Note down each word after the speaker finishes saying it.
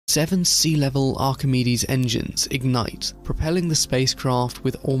7 sea-level Archimedes engines ignite, propelling the spacecraft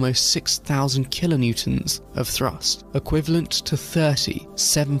with almost 6,000 kilonewtons of thrust, equivalent to 30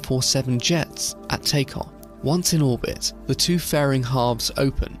 747 jets at takeoff. Once in orbit, the two fairing halves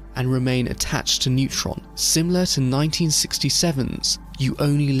open and remain attached to Neutron, similar to 1967's You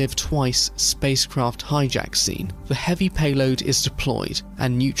Only Live Twice spacecraft hijack scene. The heavy payload is deployed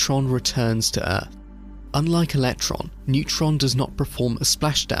and Neutron returns to Earth. Unlike Electron, Neutron does not perform a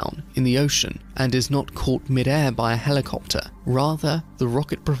splashdown in the ocean and is not caught mid-air by a helicopter. Rather, the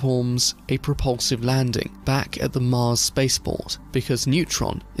rocket performs a propulsive landing back at the Mars spaceport because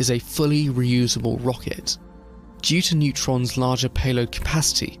Neutron is a fully reusable rocket. Due to Neutron's larger payload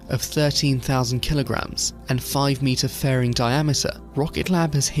capacity of 13,000 kilograms and 5-meter fairing diameter, Rocket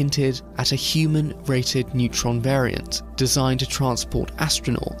Lab has hinted at a human-rated Neutron variant designed to transport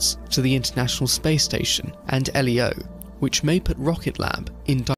astronauts to the International Space Station and LEO, which may put Rocket Lab in